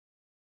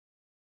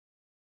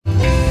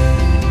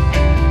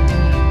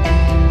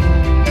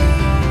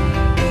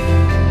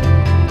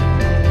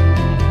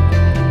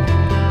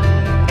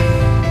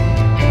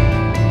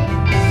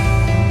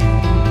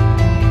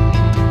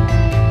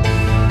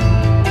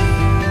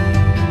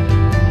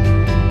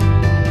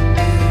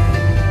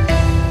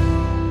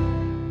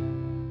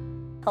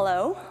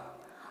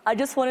I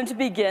just wanted to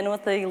begin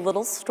with a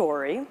little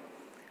story.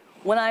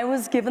 When I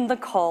was given the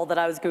call that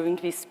I was going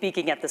to be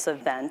speaking at this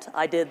event,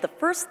 I did the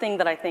first thing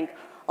that I think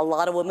a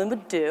lot of women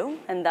would do,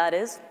 and that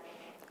is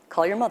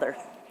call your mother.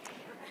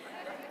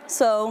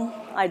 So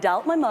I dial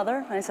up my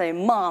mother, and I say,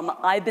 Mom,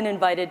 I've been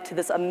invited to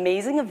this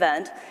amazing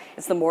event.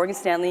 It's the Morgan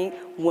Stanley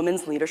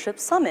Women's Leadership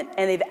Summit,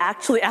 and they've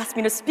actually asked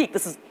me to speak.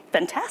 This is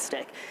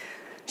fantastic.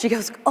 She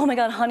goes, oh my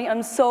God, honey,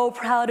 I'm so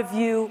proud of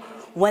you.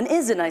 When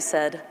is it? And I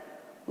said,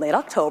 late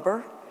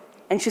October.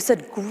 And she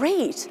said,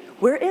 great,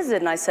 where is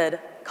it? And I said,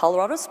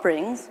 Colorado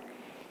Springs.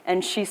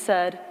 And she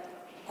said,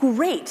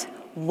 great,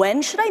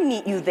 when should I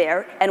meet you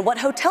there, and what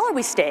hotel are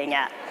we staying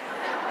at?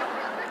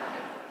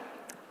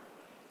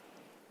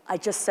 I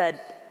just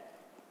said,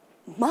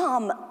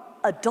 Mom,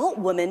 adult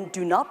women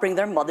do not bring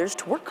their mothers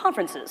to work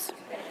conferences.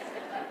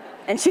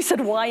 And she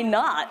said, why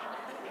not?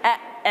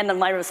 And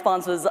my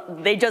response was,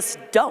 they just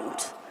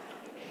don't.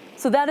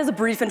 So that is a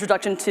brief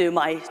introduction to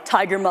my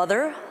tiger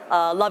mother,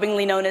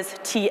 lovingly known as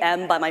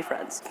TM by my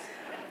friends.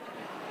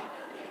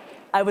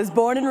 I was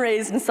born and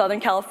raised in Southern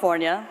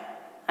California.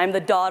 I'm the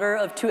daughter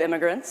of 2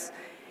 immigrants.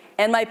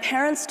 And my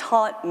parents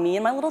taught me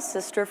and my little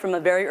sister from a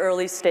very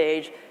early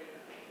stage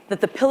that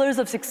the pillars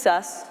of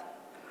success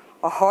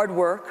are hard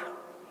work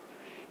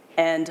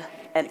and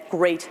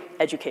great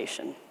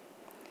education.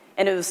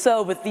 And it was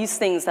so with these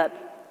things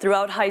that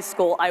throughout high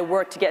school, I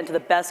worked to get into the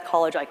best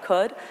college I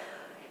could.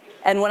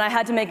 And when I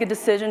had to make a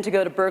decision to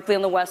go to Berkeley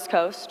on the West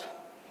Coast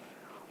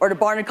or to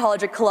Barnard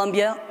College at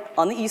Columbia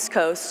on the East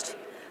Coast,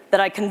 that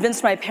I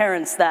convinced my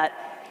parents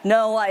that,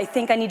 no, I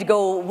think I need to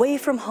go away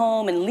from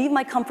home and leave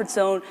my comfort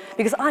zone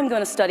because I'm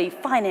going to study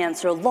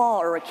finance or law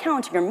or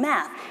accounting or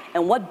math.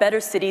 And what better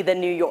city than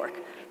New York,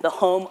 the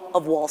home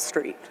of Wall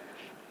Street?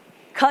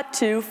 Cut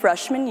to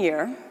freshman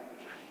year,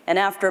 and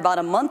after about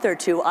a month or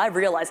two, I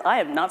realized I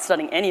am not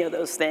studying any of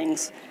those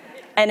things.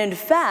 And in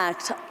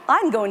fact,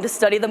 I'm going to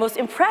study the most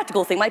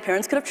impractical thing my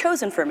parents could have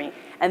chosen for me,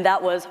 and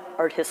that was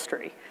art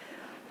history.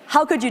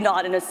 How could you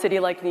not in a city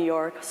like New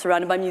York,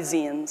 surrounded by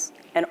museums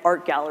and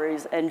art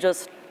galleries and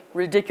just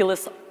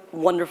ridiculous,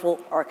 wonderful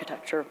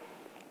architecture?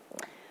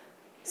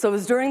 So it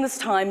was during this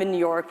time in New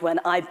York when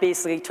I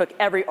basically took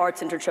every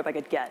arts internship I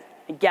could get,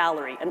 a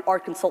gallery, an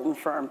art consultant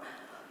firm.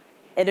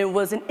 And it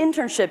was an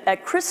internship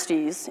at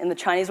Christie's in the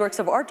Chinese Works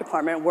of Art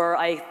department where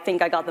I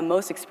think I got the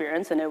most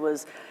experience, and it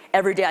was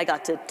every day I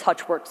got to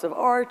touch works of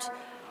art.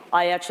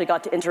 I actually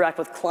got to interact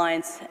with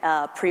clients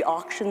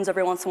pre-auctions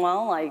every once in a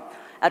while. I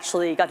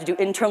actually got to do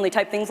internally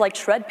type things like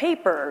shred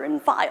paper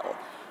and file.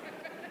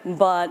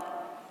 But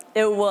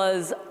it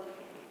was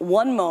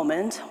one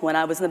moment when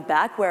I was in the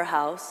back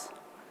warehouse,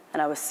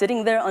 and I was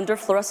sitting there under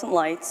fluorescent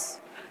lights,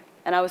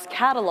 and I was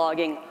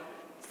cataloging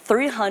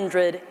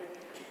 300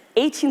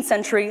 18th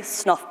century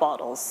snuff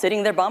bottles,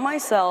 sitting there by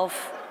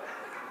myself,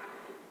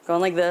 going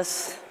like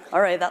this.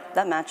 All right,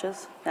 that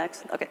matches.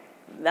 Next. Okay,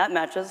 that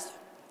matches.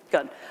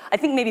 Good. I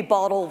think maybe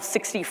bottle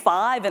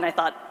 65, and I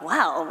thought,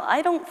 wow,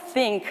 I don't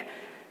think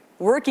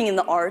working in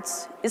the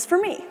arts is for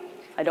me.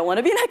 I don't want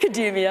to be in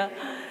academia,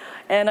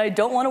 and I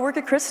don't want to work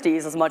at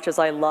Christie's as much as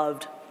I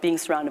loved being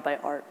surrounded by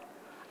art.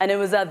 And it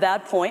was at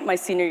that point, my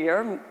senior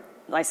year,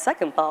 my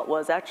second thought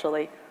was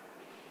actually,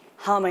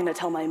 how am I going to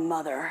tell my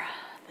mother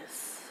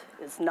this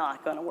is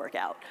not going to work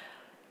out?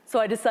 So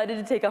I decided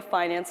to take a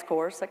finance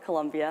course at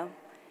Columbia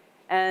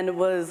and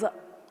was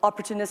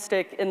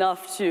opportunistic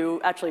enough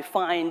to actually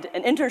find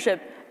an internship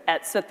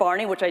at Smith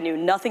Barney, which I knew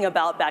nothing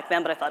about back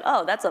then, but I thought,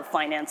 oh, that's a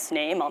finance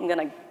name. I'm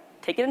going to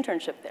take an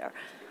internship there.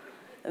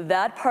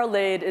 That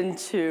parlayed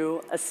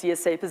into a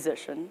CSA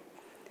position,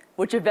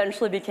 which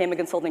eventually became a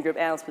consulting group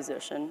analyst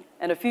position.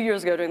 And a few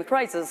years ago during the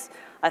crisis,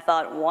 I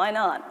thought, why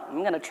not?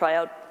 I'm going to try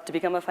out to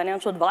become a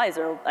financial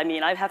advisor. I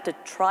mean, I have to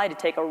try to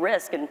take a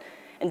risk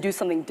and do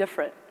something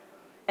different.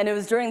 And it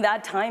was during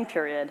that time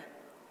period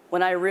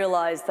when I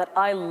realized that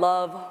I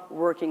love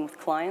working with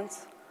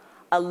clients.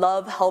 I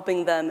love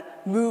helping them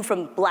move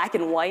from black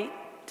and white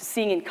to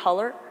seeing in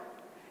color,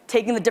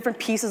 taking the different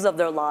pieces of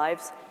their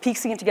lives,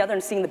 piecing it together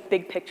and seeing the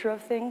big picture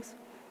of things.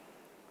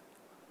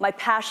 My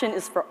passion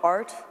is for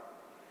art,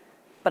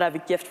 but I have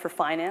a gift for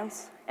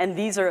finance, and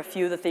these are a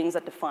few of the things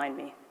that define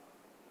me.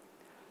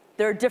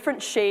 There are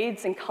different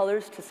shades and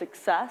colors to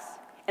success,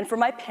 and for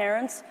my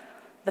parents,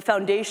 the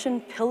foundation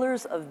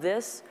pillars of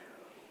this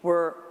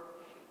were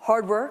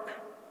hard work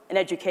and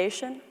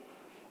education,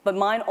 but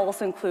mine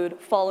also include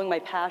following my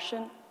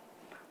passion,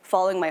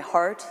 following my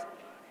heart,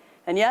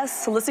 and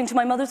yes, listening to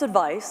my mother's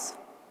advice.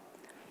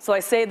 So I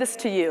say this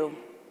to you: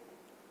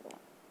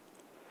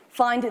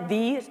 find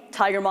the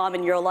tiger mom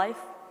in your life.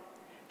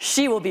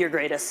 She will be your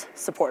greatest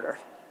supporter.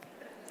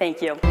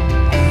 Thank you.